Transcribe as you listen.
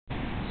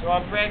So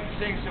I'm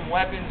practicing some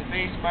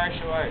weapons-based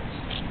martial arts.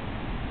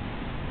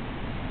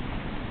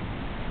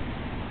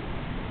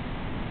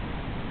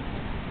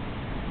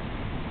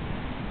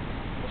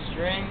 A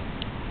string,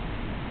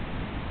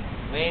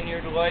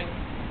 lanyard light.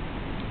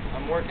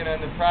 I'm working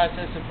on the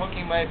process of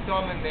hooking my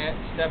thumb in that,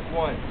 step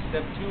 1.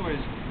 Step 2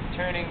 is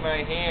turning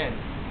my hand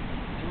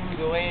through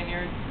the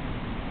lanyard,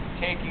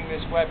 taking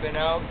this weapon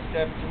out.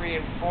 Step 3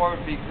 and 4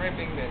 would be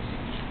gripping this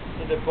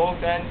so that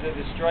both ends of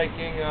the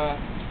striking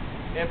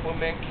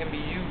implement can be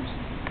used.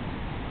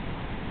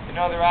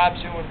 Another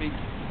option would be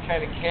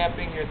kind of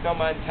capping your thumb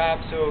on top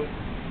so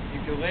you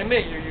can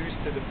limit your use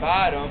to the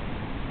bottom,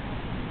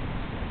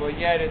 but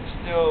yet it's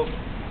still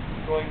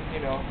going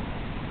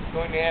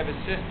to have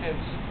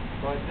assistance.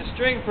 But the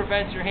string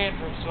prevents your hand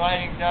from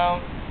sliding down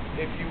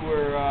if you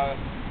were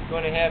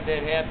going to have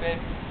that happen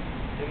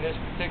in this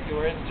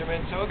particular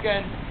instrument. So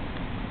again,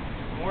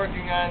 I'm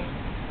working on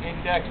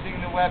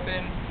indexing the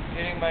weapon,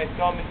 getting my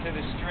thumb into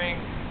the string,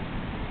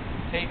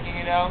 taking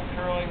it out,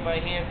 curling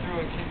my hand through,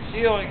 and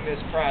concealing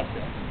this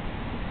process.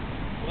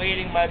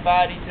 Leading my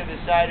body to the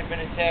side of an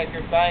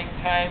attacker, buying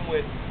time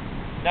with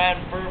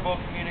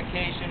non-verbal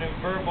communication and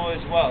verbal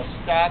as well.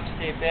 Stop,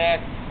 stay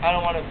back, I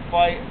don't want to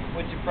fight,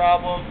 what's your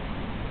problem?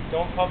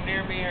 Don't come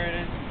near me, or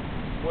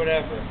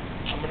whatever.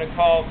 I'm going to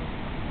call.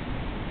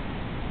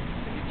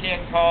 If you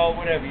can't call,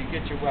 whatever, you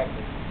get your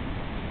weapon.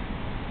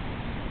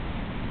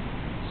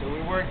 So we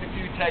worked a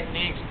few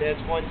techniques.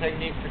 That's one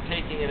technique for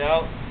taking it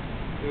out.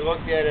 We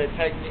looked at a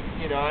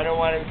technique, I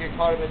don't want to get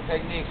caught up in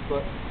techniques,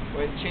 but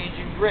when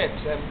changing grips,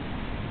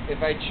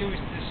 if I choose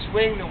to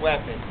swing the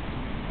weapon,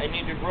 I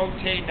need to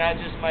rotate not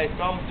just my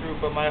thumb through,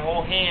 but my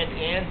whole hand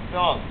and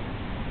thumb.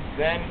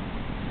 Then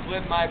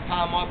flip my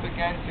palm up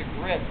again to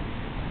grip.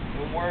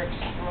 And work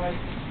strikes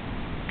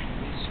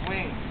and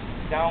swings.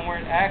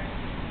 Downward X,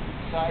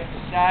 side to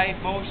side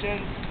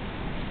motions.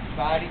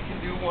 Body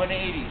can do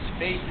 180s,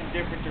 face in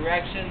different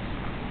directions,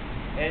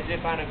 as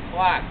if on a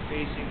clock,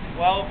 facing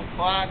 12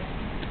 o'clock,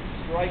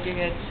 striking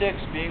at 6,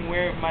 being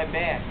aware of my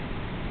back.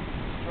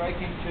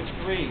 Striking to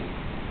 3.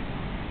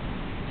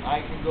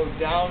 I can go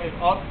down and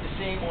up the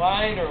same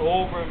line, or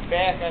over and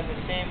back on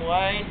the same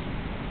line.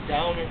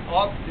 Down and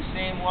up the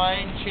same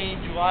line,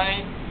 change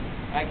line.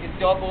 I can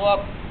double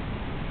up.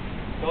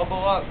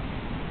 Double up.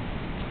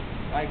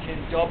 I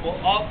can double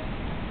up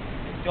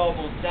and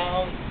double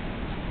down,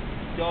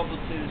 double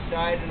to the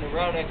side and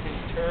around. I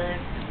can turn.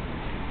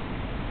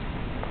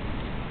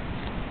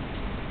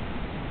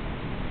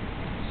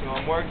 So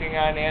I'm working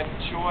on that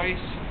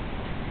choice,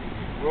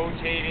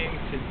 rotating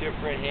to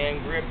different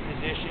hand grip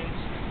positions,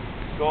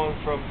 going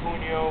from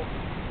puño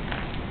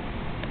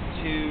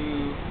to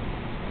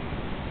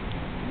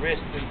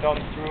wrist and thumb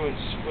through and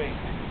swing.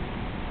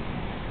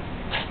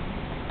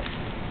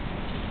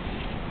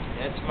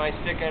 That's my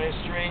stick on a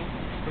string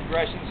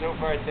progression so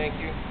far. Thank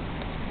you.